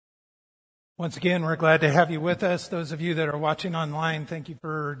Once again, we're glad to have you with us. Those of you that are watching online, thank you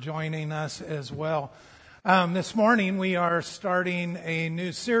for joining us as well. This morning, we are starting a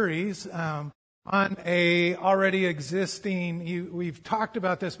new series on a already existing. We've talked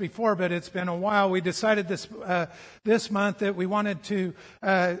about this before, but it's been a while. We decided this month that we wanted to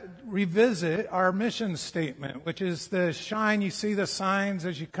revisit our mission statement, which is the shine. You see the signs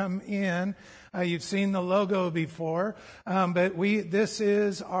as you come in. You've seen the logo before, but this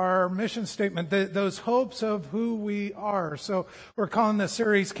is our mission statement, those hopes of who we are. So we're calling the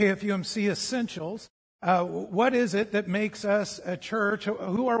series KFUMC Essentials. What is it that makes us a church?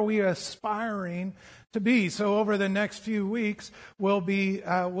 Who are we aspiring to be? So over the next few weeks, we'll be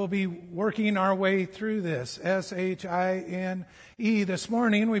working our way through this. SHINE. This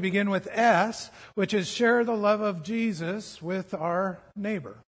morning, we begin with S, which is share the love of Jesus with our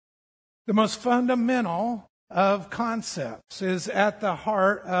neighbor. The most fundamental of concepts is at the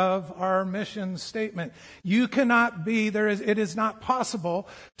heart of our mission statement. You cannot be, it is not possible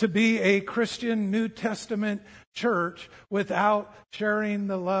to be a Christian New Testament church without sharing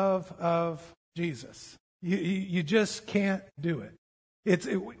the love of Jesus. You just can't do it.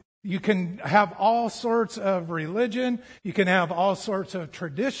 You can have all sorts of religion. You can have all sorts of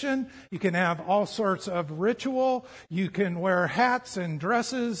tradition. You can have all sorts of ritual. You can wear hats and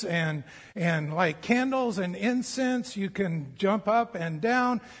dresses and light candles and incense. You can jump up and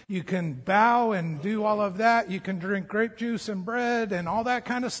down. You can bow and do all of that. You can drink grape juice and bread and all that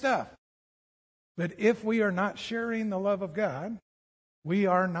kind of stuff. But if we are not sharing the love of God, we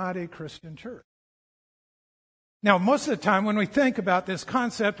are not a Christian church. Now, most of the time when we think about this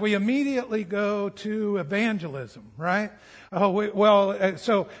concept, we immediately go to evangelism, right?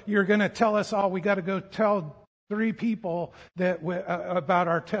 So you're going to tell us all we got to go tell 3 people that about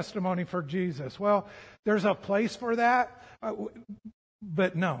our testimony for Jesus. Well, there's a place for that,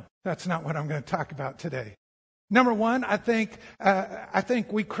 but no, that's not what I'm going to talk about today. Number one, I think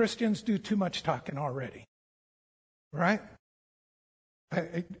we Christians do too much talking already, right?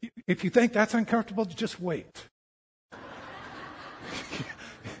 If you think that's uncomfortable, just wait.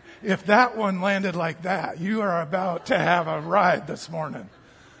 If that one landed like that, you are about to have a ride this morning.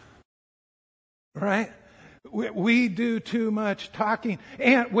 Right? We do too much talking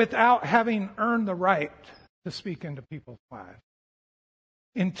and without having earned the right to speak into people's lives.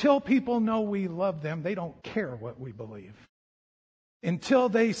 Until people know we love them, they don't care what we believe. Until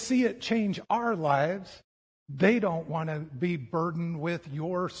they see it change our lives, they don't want to be burdened with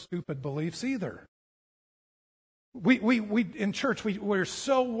your stupid beliefs either. We in church, we're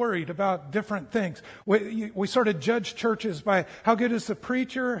so worried about different things. We sort of judge churches by how good is the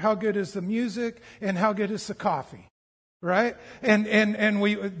preacher, how good is the music, and how good is the coffee, right? And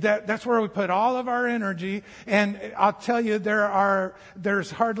that's where we put all of our energy. And I'll tell you,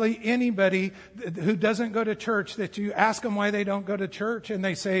 there's hardly anybody who doesn't go to church that you ask them why they don't go to church, and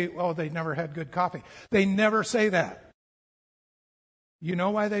they say, "Oh, they never had good coffee." They never say that. You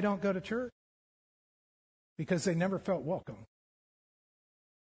know why they don't go to church? Because they never felt welcome.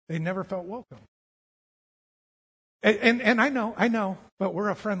 They never felt welcome. And I know, but we're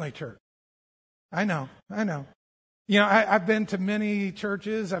a friendly church. I know. You know, I've been to many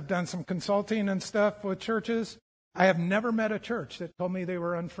churches. I've done some consulting and stuff with churches. I have never met a church that told me they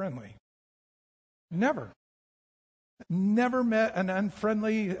were unfriendly. Never. Never met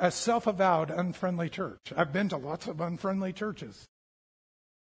a self-avowed unfriendly church. I've been to lots of unfriendly churches.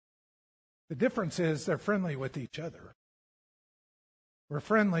 The difference is they're friendly with each other. We're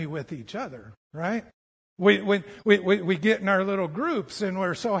friendly with each other, right? We get in our little groups and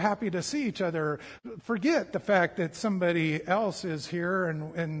we're so happy to see each other. Forget the fact that somebody else is here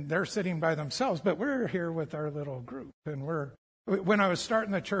and they're sitting by themselves, but we're here with our little group. And when I was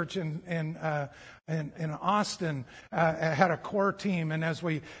starting the church in Austin, I had a core team, and as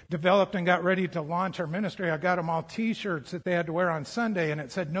we developed and got ready to launch our ministry, I got them all T-shirts that they had to wear on Sunday, and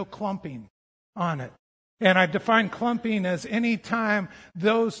it said "No clumping" on it. And I defined clumping as any time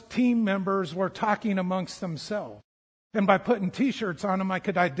those team members were talking amongst themselves. And by putting T-shirts on them, I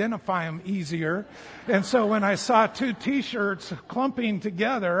could identify them easier. And so when I saw 2 T-shirts clumping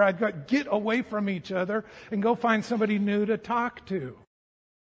together, I'd go, get away from each other and go find somebody new to talk to.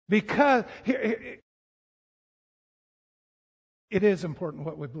 Because it is important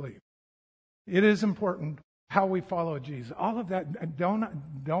what we believe. It is important how we follow Jesus. All of that,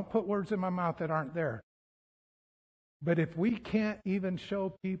 don't put words in my mouth that aren't there. But if we can't even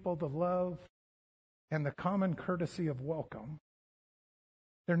show people the love and the common courtesy of welcome,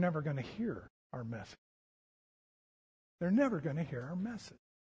 they're never going to hear our message. They're never going to hear our message.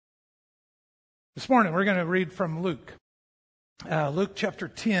 This morning we're going to read from Luke. Luke chapter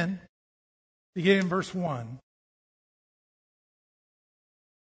 10. beginning in verse 1.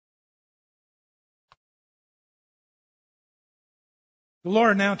 The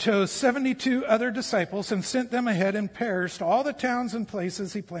Lord now chose 72 other disciples and sent them ahead in pairs to all the towns and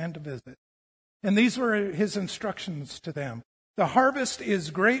places he planned to visit. And these were his instructions to them. The harvest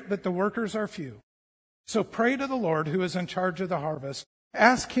is great, but the workers are few. So pray to the Lord who is in charge of the harvest.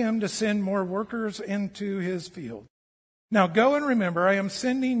 Ask him to send more workers into his field. Now go and remember, I am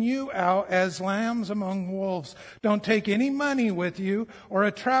sending you out as lambs among wolves. Don't take any money with you, or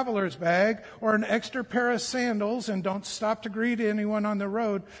a traveler's bag, or an extra pair of sandals, and don't stop to greet anyone on the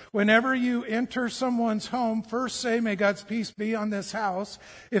road. Whenever you enter someone's home, first say, may God's peace be on this house.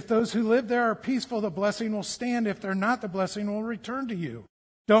 If those who live there are peaceful, the blessing will stand. If they're not, the blessing will return to you.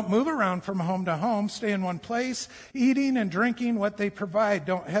 Don't move around from home to home. Stay in one place, eating and drinking what they provide.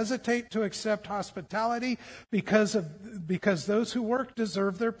 Don't hesitate to accept hospitality because those who work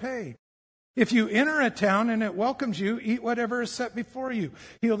deserve their pay. If you enter a town and it welcomes you, eat whatever is set before you.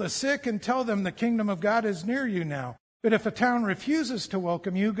 Heal the sick and tell them the kingdom of God is near you now. But if a town refuses to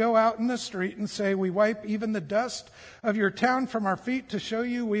welcome you, go out in the street and say, we wipe even the dust of your town from our feet to show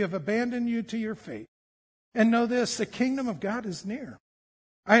you we have abandoned you to your fate. And know this, the kingdom of God is near.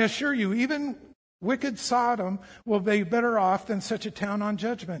 I assure you, even wicked Sodom will be better off than such a town on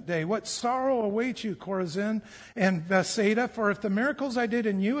Judgment Day. What sorrow awaits you, Chorazin and Bethsaida, for if the miracles I did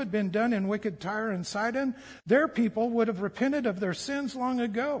in you had been done in wicked Tyre and Sidon, their people would have repented of their sins long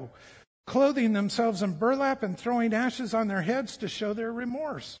ago, clothing themselves in burlap and throwing ashes on their heads to show their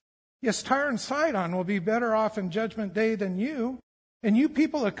remorse. Yes, Tyre and Sidon will be better off in Judgment Day than you. And you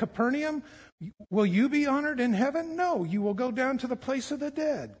people of Capernaum, will you be honored in heaven? No, you will go down to the place of the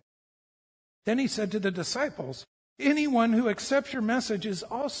dead. Then he said to the disciples, anyone who accepts your message is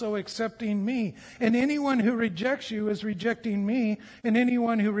also accepting me. And anyone who rejects you is rejecting me. And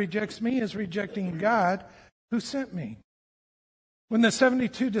anyone who rejects me is rejecting God who sent me. When the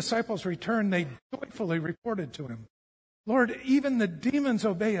 72 disciples returned, they joyfully reported to him, Lord, even the demons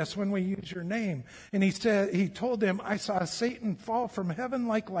obey us when we use your name. And he told them, I saw Satan fall from heaven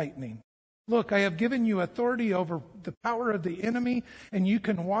like lightning. Look, I have given you authority over the power of the enemy, and you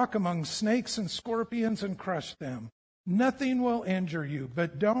can walk among snakes and scorpions and crush them. Nothing will injure you,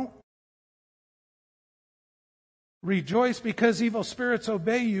 but don't rejoice because evil spirits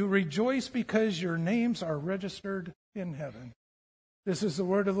obey you. Rejoice because your names are registered in heaven. This is the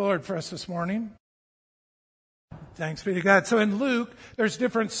word of the Lord for us this morning. Thanks be to God. So in Luke, there's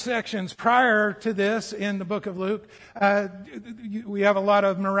different sections. Prior to this, in the book of Luke, we have a lot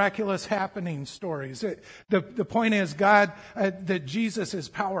of miraculous happening stories. The point is that Jesus is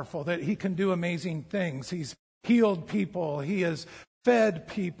powerful, that he can do amazing things. He's healed people. He has fed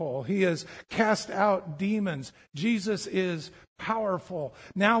people. He has cast out demons. Jesus is powerful.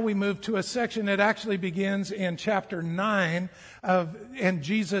 Now we move to a section that actually begins in chapter 9 and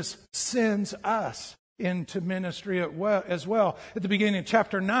Jesus sends us into ministry as well. At the beginning of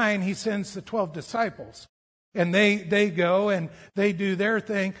chapter 9, he sends the 12 disciples. And they go and they do their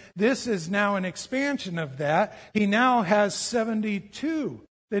thing. This is now an expansion of that. He now has 72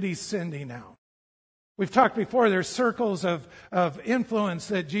 that he's sending out. We've talked before, there's circles of influence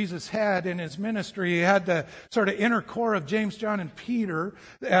that Jesus had in his ministry. He had the sort of inner core of James, John, and Peter.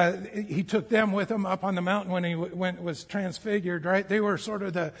 He took them with him up on the mountain when he was transfigured, right? They were sort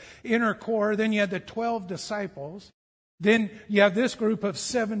of the inner core. Then you had the 12 disciples. Then you have this group of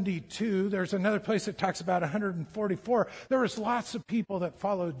 72. There's another place that talks about 144. There was lots of people that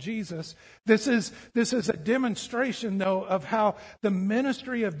followed Jesus. This is a demonstration, though, of how the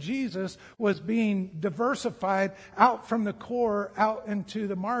ministry of Jesus was being diversified out from the core, out into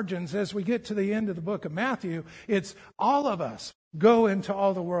the margins. As we get to the end of the book of Matthew, it's all of us go into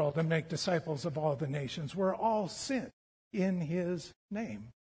all the world and make disciples of all the nations. We're all sent in his name.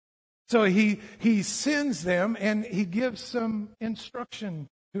 So he sends them and he gives some instruction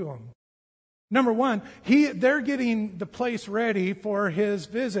to them. Number one, they're getting the place ready for his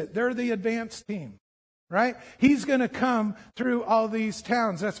visit. They're the advance team, right? He's going to come through all these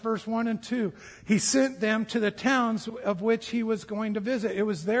towns. That's verse 1 and 2. He sent them to the towns of which he was going to visit. It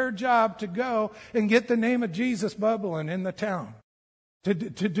was their job to go and get the name of Jesus bubbling in the town, to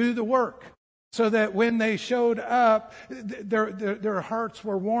do the work. So that when they showed up, their hearts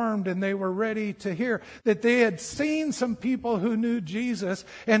were warmed and they were ready to hear. That they had seen some people who knew Jesus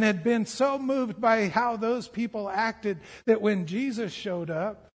and had been so moved by how those people acted that when Jesus showed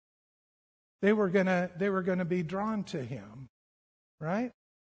up, they were gonna be drawn to him. Right?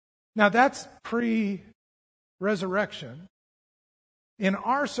 Now that's pre-resurrection. In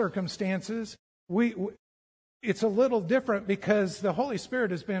our circumstances, it's a little different because the Holy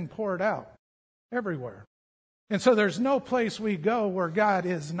Spirit has been poured out. everywhere. And so there's no place we go where God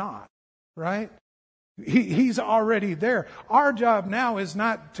is not, right? He's already there. Our job now is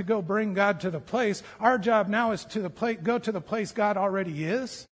not to go bring God to the place. Our job now is to go to the place God already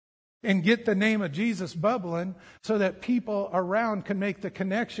is and get the name of Jesus bubbling so that people around can make the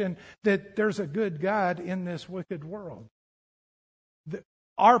connection that there's a good God in this wicked world.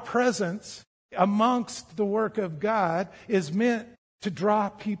 Our presence amongst the work of God is meant to draw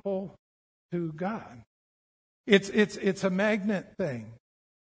people to God. It's a magnet thing.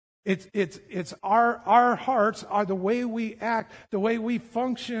 It's our hearts are the way we act, the way we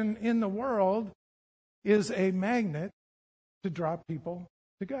function in the world is a magnet to draw people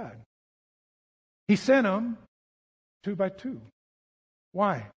to God. He sent them 2 by 2.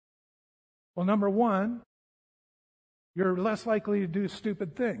 Why? Well, number one, you're less likely to do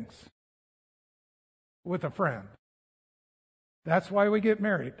stupid things with a friend. That's why we get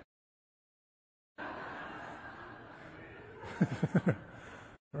married.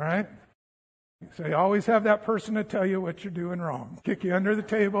 Right? So you always have that person to tell you what you're doing wrong. Kick you under the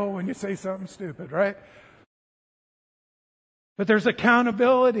table when you say something stupid, right? But there's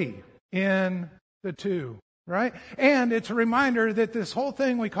accountability in the two, right? And it's a reminder that this whole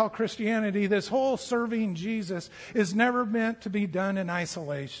thing we call Christianity, this whole serving Jesus, is never meant to be done in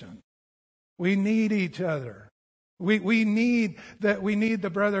isolation. We need each other. We need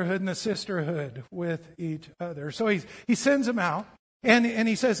the brotherhood and the sisterhood with each other. So he sends them out. And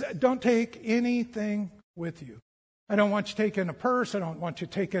he says, don't take anything with you. I don't want you taking a purse. I don't want you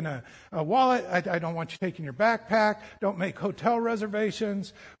taking a wallet. I don't want you taking your backpack. Don't make hotel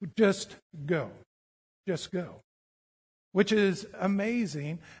reservations. Just go. Just go. Which is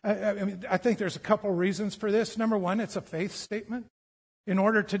amazing. I think there's a couple reasons for this. Number one, it's a faith statement. In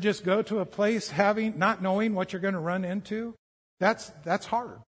order to just go to a place not knowing what you're going to run into, that's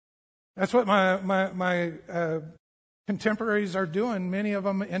hard. That's what my contemporaries are doing, many of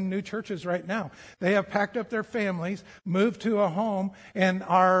them in new churches right now. They have packed up their families, moved to a home, and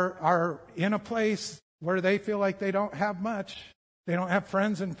are in a place where they feel like they don't have much. They don't have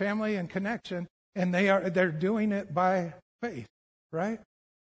friends and family and connection, and they're doing it by faith, right?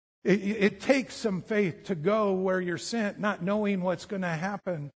 It takes some faith to go where you're sent, not knowing what's going to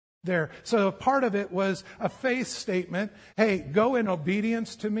happen there. So a part of it was a faith statement. Hey, go in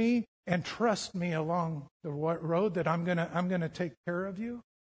obedience to me and trust me along the road that I'm gonna take care of you.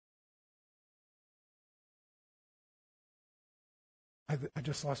 I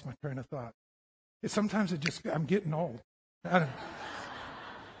just lost my train of thought. Sometimes I'm getting old.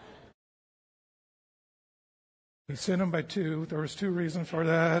 He sent them by 2. There was 2 reasons for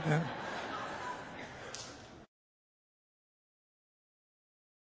that.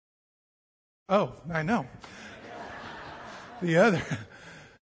 Oh, I know. The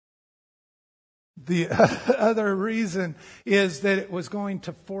other reason is that it was going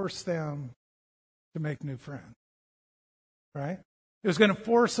to force them to make new friends. Right? It was going to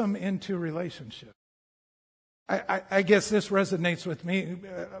force them into relationship. I guess this resonates with me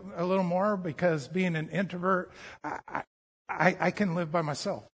a little more because being an introvert, I can live by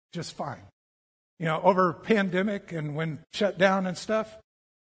myself just fine. You know, over pandemic and when shut down and stuff,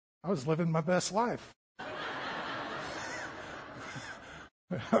 I was living my best life.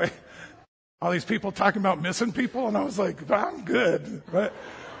 All these people talking about missing people, and I was like, I'm good.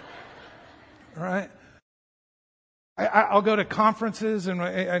 Right? I'll go to conferences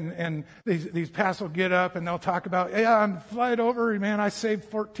and these pastors will get up and they'll talk about, yeah, I'm flight over, man, I saved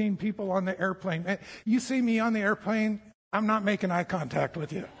 14 people on the airplane. Man, you see me on the airplane, I'm not making eye contact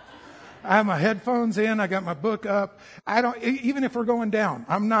with you. I have my headphones in, I got my book up. Even if we're going down,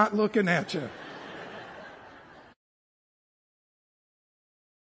 I'm not looking at you.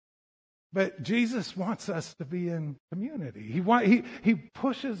 But Jesus wants us to be in community. He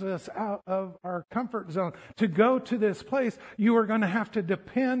pushes us out of our comfort zone. To go to this place, you are going to have to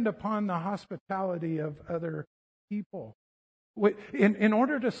depend upon the hospitality of other people. In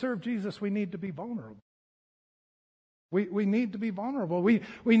order to serve Jesus, we need to be vulnerable. We need to be vulnerable. We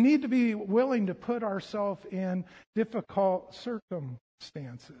need to be willing to put ourselves in difficult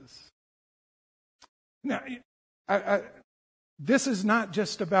circumstances. Now, this is not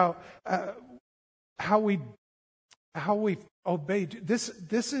just about how we obey. This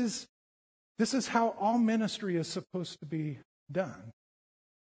is how all ministry is supposed to be done.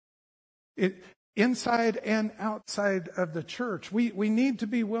 Inside and outside of the church, we need to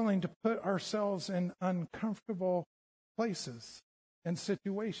be willing to put ourselves in uncomfortable places and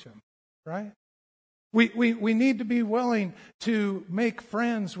situations, right? We need to be willing to make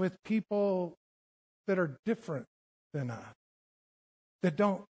friends with people that are different than us, that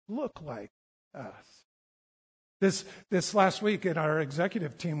don't look like us. This last week in our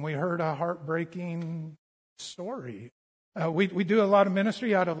executive team, we heard a heartbreaking story. We do a lot of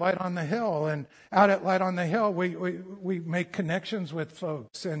ministry out at Light on the Hill, and out at Light on the Hill, we make connections with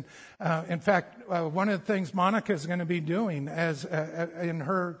folks. And in fact, one of the things Monica is going to be doing as in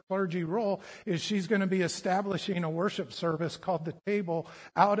her clergy role is she's going to be establishing a worship service called The Table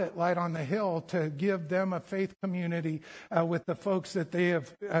out at Light on the Hill to give them a faith community with the folks that they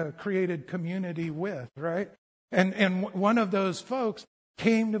have created community with, right? And one of those folks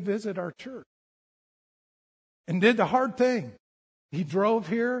came to visit our church and did the hard thing. He drove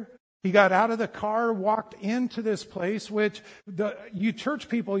here. He got out of the car, walked into this place, which you church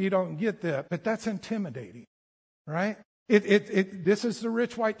people, you don't get that, but that's intimidating, right? This is the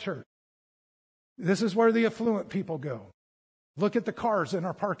rich white church. This is where the affluent people go. Look at the cars in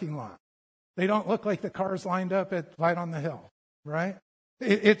our parking lot. They don't look like the cars lined up at Light on the Hill, right?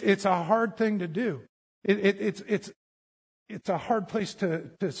 It's a hard thing to do. It's a hard place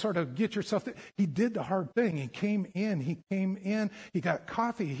to sort of get yourself. He did the hard thing. He came in. He got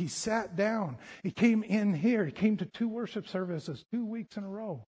coffee. He sat down. He came in here. He came to 2 worship services 2 weeks in a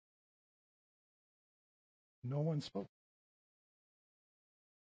row. No one spoke.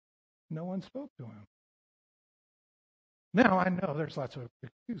 No one spoke to him. Now, I know there's lots of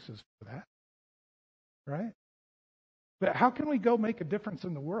excuses for that, right? But how can we go make a difference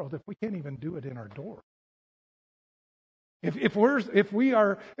in the world if we can't even do it in our door? If we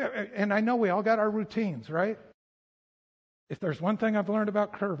are, and I know we all got our routines, right? If there's one thing I've learned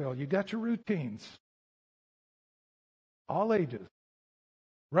about Kerrville, you got your routines. All ages.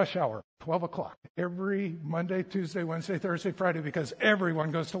 Rush hour, 12 o'clock. Every Monday, Tuesday, Wednesday, Thursday, Friday, because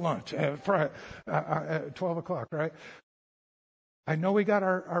everyone goes to lunch at 12 o'clock, right? I know we got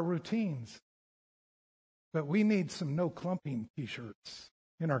our routines, but we need some no clumping t-shirts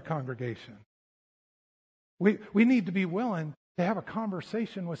in our congregation. We need to be willing to have a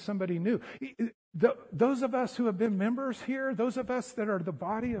conversation with somebody new. Those of us who have been members here, those of us that are the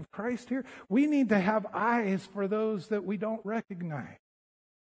body of Christ here, we need to have eyes for those that we don't recognize.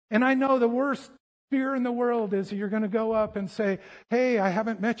 And I know the worst fear in the world is you're going to go up and say, hey, I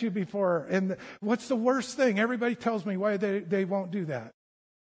haven't met you before. And what's the worst thing? Everybody tells me why they won't do that.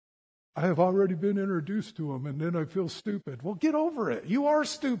 I have already been introduced to them, and then I feel stupid. Well, get over it. You are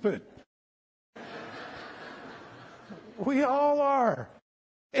stupid. We all are.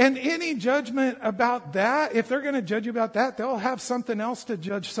 And any judgment about that, if they're going to judge you about that, they'll have something else to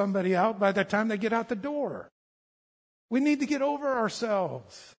judge somebody out by the time they get out the door. We need to get over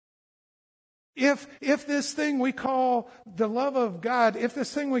ourselves. If this thing we call the love of God, if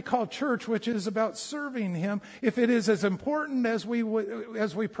this thing we call church, which is about serving Him, if it is as important as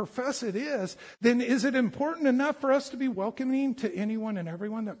we profess it is, then is it important enough for us to be welcoming to anyone and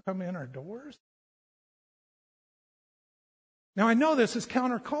everyone that come in our doors? Now, I know this is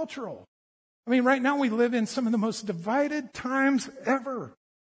countercultural. I mean, right now we live in some of the most divided times ever.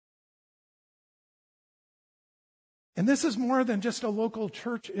 And this is more than just a local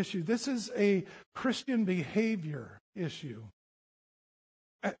church issue. This is a Christian behavior issue.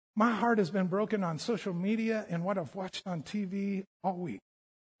 My heart has been broken on social media and what I've watched on TV all week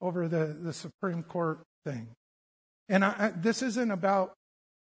over the Supreme Court thing. And this isn't about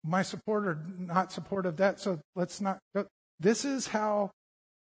my support or not support of that, so let's not go. This is how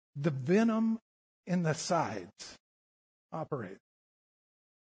the venom in the sides operate.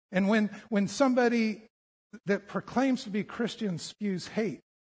 And when somebody that proclaims to be Christian spews hate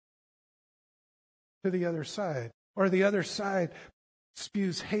to the other side, or the other side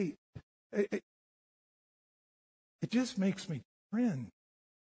spews hate, it just makes me cringe.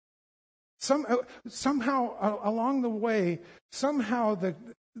 Somehow along the way, somehow the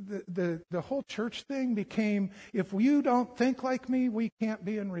whole church thing became, if you don't think like me, we can't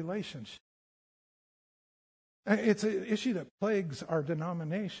be in relationship. It's an issue that plagues our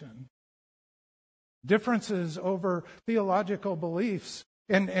denomination. Differences over theological beliefs,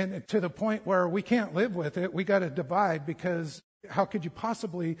 and to the point where we can't live with it. We got to divide, because how could you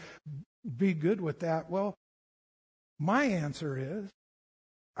possibly be good with that? Well, my answer is,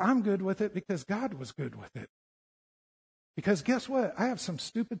 I'm good with it because God was good with it. Because guess what? I have some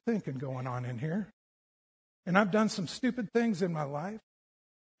stupid thinking going on in here. And I've done some stupid things in my life.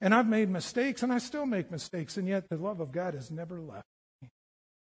 And I've made mistakes, and I still make mistakes. And yet the love of God has never left me.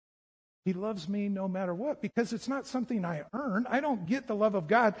 He loves me no matter what, because it's not something I earn. I don't get the love of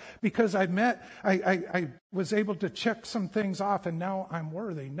God because I was able to check some things off and now I'm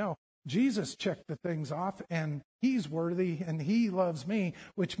worthy. No, Jesus checked the things off and He's worthy and He loves me,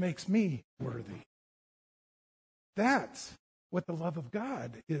 which makes me worthy. That's what the love of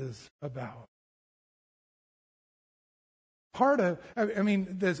God is about.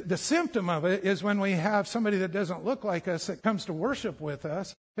 the symptom of it is when we have somebody that doesn't look like us that comes to worship with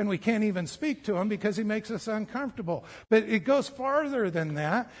us, and we can't even speak to him because he makes us uncomfortable. But it goes farther than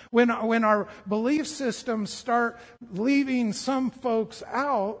that. When our belief systems start leaving some folks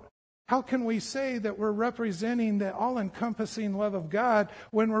out, how can we say that we're representing the all-encompassing love of God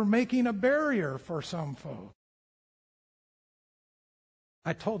when we're making a barrier for some folks?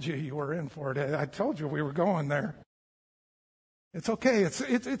 I told you were in for it. I told you we were going there. It's okay.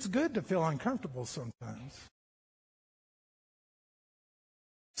 It's good to feel uncomfortable sometimes.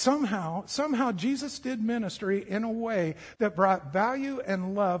 Somehow Jesus did ministry in a way that brought value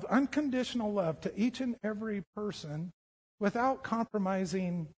and love, unconditional love, to each and every person without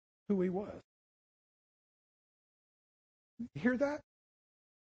compromising who he was. You hear that?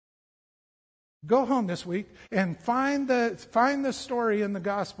 Go home this week and find the story in the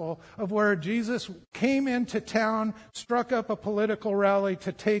gospel of where Jesus came into town, struck up a political rally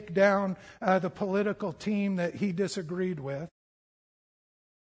to take down the political team that he disagreed with,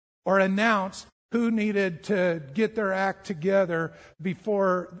 or announced who needed to get their act together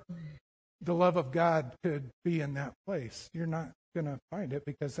before the love of God could be in that place. You're not going to find it,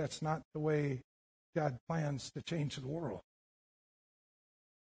 because that's not the way God plans to change the world.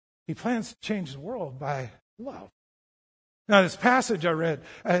 He plans to change the world by love. Now, this passage I read,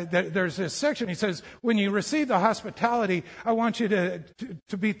 there's this section. He says, when you receive the hospitality, I want you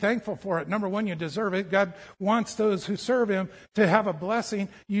to be thankful for it. Number one, you deserve it. God wants those who serve him to have a blessing.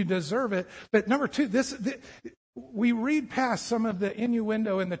 You deserve it. But number two, we read past some of the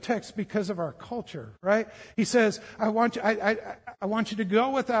innuendo in the text because of our culture, right? He says, I want you to go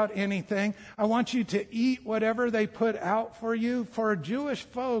without anything. I want you to eat whatever they put out for you. For Jewish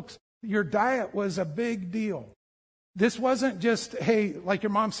folks, your diet was a big deal. This wasn't just, hey, like your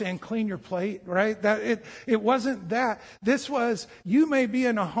mom saying, clean your plate, right? It wasn't that. This was, you may be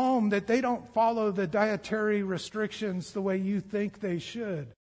in a home that they don't follow the dietary restrictions the way you think they should.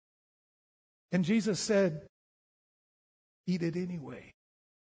 And Jesus said, eat it anyway.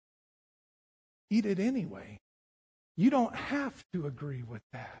 Eat it anyway. You don't have to agree with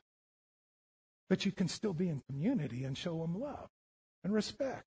that. But you can still be in community and show them love and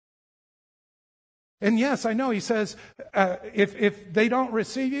respect. And yes, I know he says, if they don't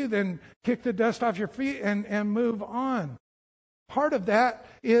receive you, then kick the dust off your feet and move on. Part of that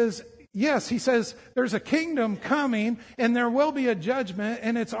is, yes, he says there's a kingdom coming and there will be a judgment,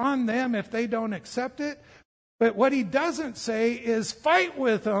 and it's on them if they don't accept it. But what he doesn't say is fight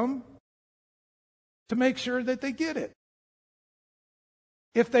with them to make sure that they get it.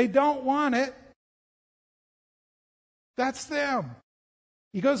 If they don't want it, that's them.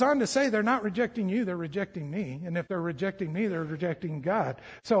 He goes on to say they're not rejecting you, they're rejecting me. And if they're rejecting me, they're rejecting God.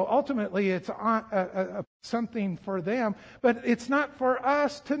 So ultimately it's something for them, but it's not for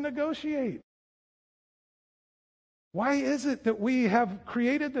us to negotiate. Why is it that we have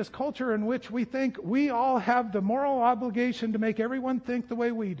created this culture in which we think we all have the moral obligation to make everyone think the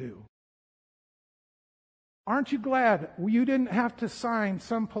way we do? Aren't you glad you didn't have to sign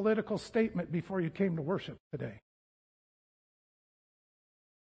some political statement before you came to worship today?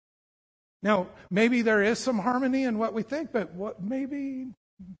 Now, maybe there is some harmony in what we think, but maybe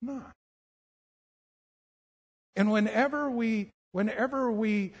not. And whenever we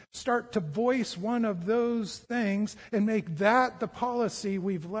start to voice one of those things and make that the policy,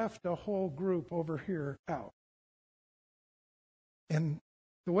 we've left a whole group over here out. And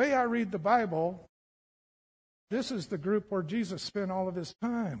the way I read the Bible, this is the group where Jesus spent all of his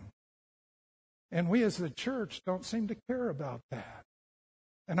time. And we as the church don't seem to care about that.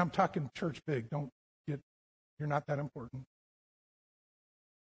 And I'm talking church big. You're not that important.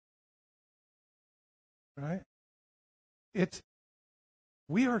 Right?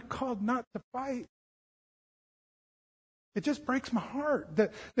 We are called not to fight. It just breaks my heart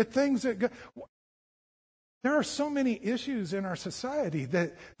that the things that go. There are so many issues in our society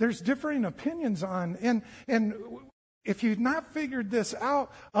that there's differing opinions on. And if you've not figured this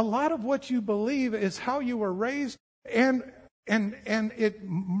out, a lot of what you believe is how you were raised, and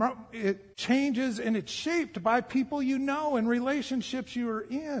it changes, and it's shaped by people you know and relationships you are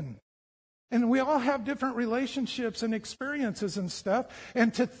in. And we all have different relationships and experiences and stuff.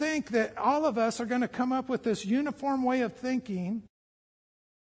 And to think that all of us are going to come up with this uniform way of thinking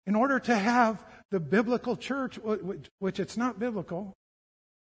in order to have the biblical church, which it's not biblical,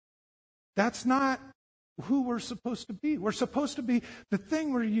 that's not who we're supposed to be. We're supposed to be, the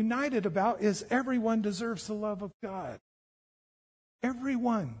thing we're united about is everyone deserves the love of God.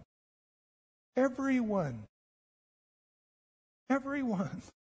 Everyone. Everyone. Everyone.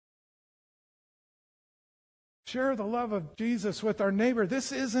 share the love of Jesus with our neighbor.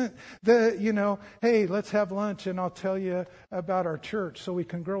 This isn't the, hey, let's have lunch and I'll tell you about our church so we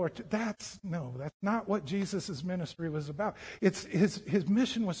can grow our that's not what Jesus' ministry was about. It's his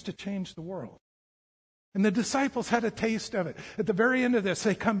mission was to change the world. And the disciples had a taste of it. At the very end of this,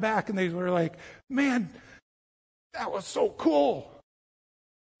 they come back and they were like, man, that was so cool.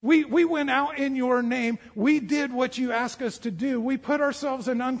 We went out in your name. We did what you asked us to do. We put ourselves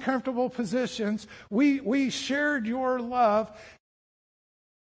in uncomfortable positions. We shared your love.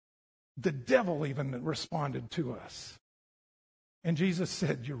 The devil even responded to us. And Jesus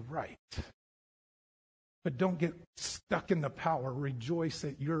said, you're right. But don't get stuck in the power. Rejoice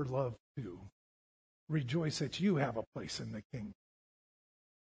at your love too. Rejoice that you have a place in the kingdom.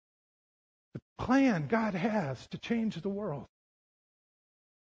 The plan God has to change the world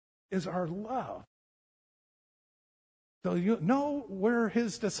is our love. So you know we're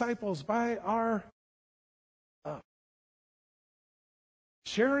his disciples by our love.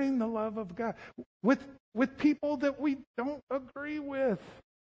 Sharing the love of God with people that we don't agree with.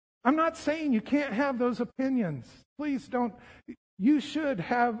 I'm not saying you can't have those opinions. Please don't. You should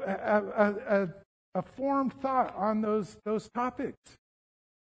have a formed thought on those topics.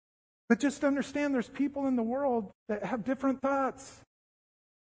 But just understand there's people in the world that have different thoughts.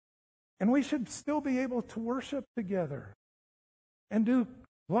 And we should still be able to worship together and do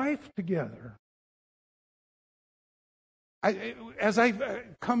life together. As I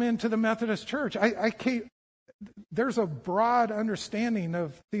come into the Methodist Church, there's a broad understanding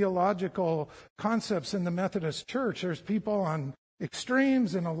of theological concepts in the Methodist Church. There's people on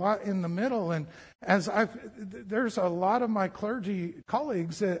extremes and a lot in the middle. And there's a lot of my clergy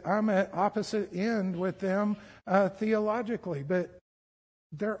colleagues that I'm at opposite end with them theologically. But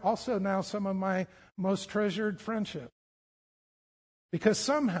they're also now some of my most treasured friendships. Because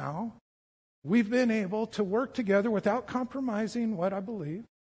somehow we've been able to work together without compromising what I believe.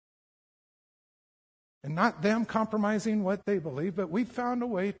 And not them compromising what they believe, but we've found a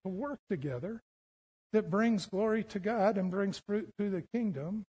way to work together that brings glory to God and brings fruit to the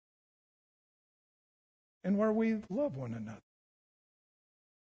kingdom, and where we love one another.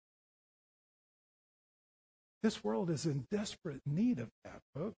 This world is in desperate need of that,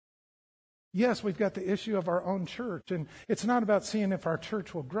 folks. Yes, we've got the issue of our own church, and it's not about seeing if our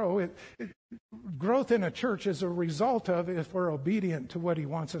church will grow. Growth in a church is a result of if we're obedient to what he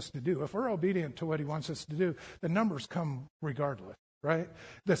wants us to do. If we're obedient to what he wants us to do, the numbers come regardless, right?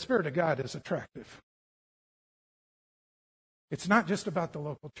 The Spirit of God is attractive. It's not just about the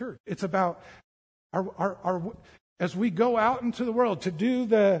local church. It's about our as we go out into the world to do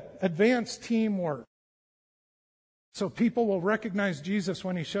the advanced teamwork, so people will recognize Jesus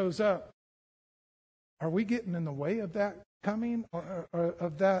when he shows up. Are we getting in the way of that coming, or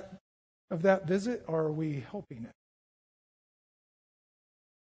of that visit, or are we hoping it?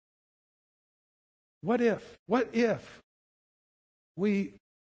 What if we,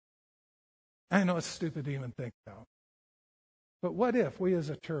 I know it's stupid to even think about, but what if we as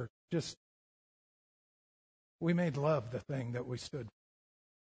a church we made love the thing that we stood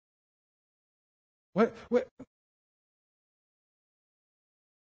for? What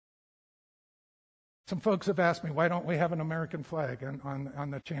Some folks have asked me, why don't we have an American flag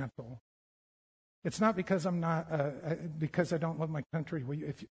on the chancel? It's not because because I don't love my country.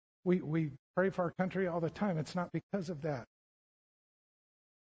 We pray for our country all the time. It's not because of that.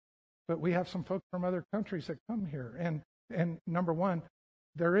 But we have some folks from other countries that come here. And number one,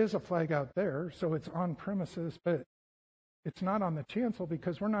 there is a flag out there, so it's on premises, but it's not on the chancel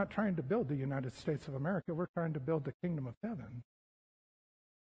because we're not trying to build the United States of America. We're trying to build the kingdom of heaven.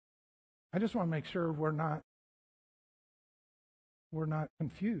 I just want to make sure we're not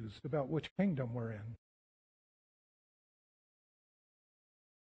confused about which kingdom we're in.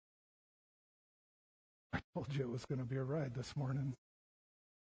 I told you it was going to be a ride this morning.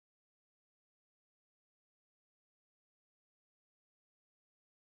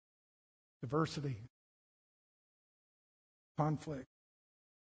 Diversity, conflict.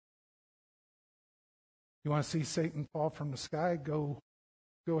 You want to see Satan fall from the sky? Go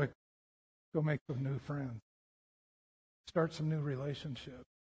make some new friends. Start some new relationships.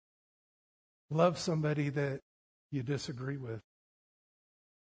 Love somebody that you disagree with.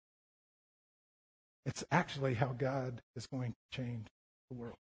 It's actually how God is going to change the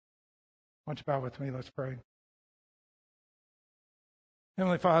world. Why don't you bow with me? Let's pray.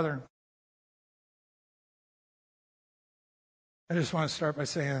 Heavenly Father, I just want to start by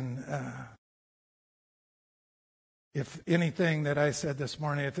saying, if anything that I said this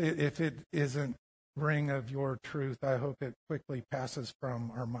morning, if it isn't ring of your truth, I hope it quickly passes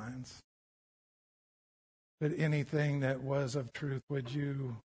from our minds. but anything that was of truth, would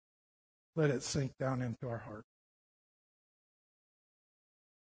you let it sink down into our heart?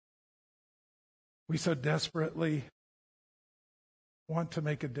 We so desperately want to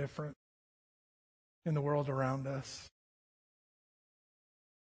make a difference in the world around us.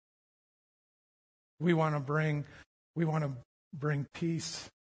 We want to bring peace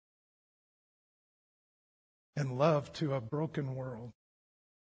and love to a broken world.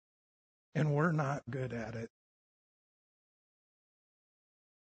 And we're not good at it.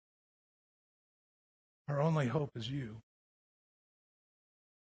 Our only hope is you.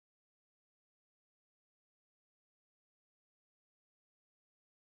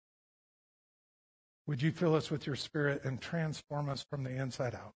 Would you fill us with your Spirit and transform us from the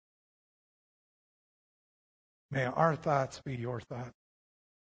inside out? May our thoughts be your thoughts.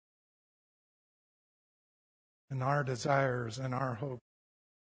 And our desires and our hope,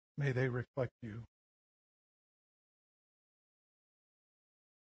 may they reflect you.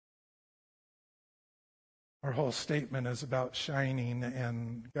 Our whole statement is about shining,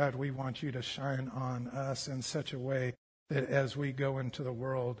 and God, we want you to shine on us in such a way that as we go into the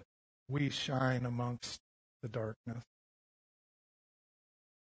world, we shine amongst the darkness.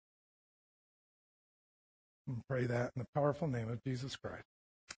 And pray that in the powerful name of Jesus Christ.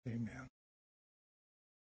 Amen.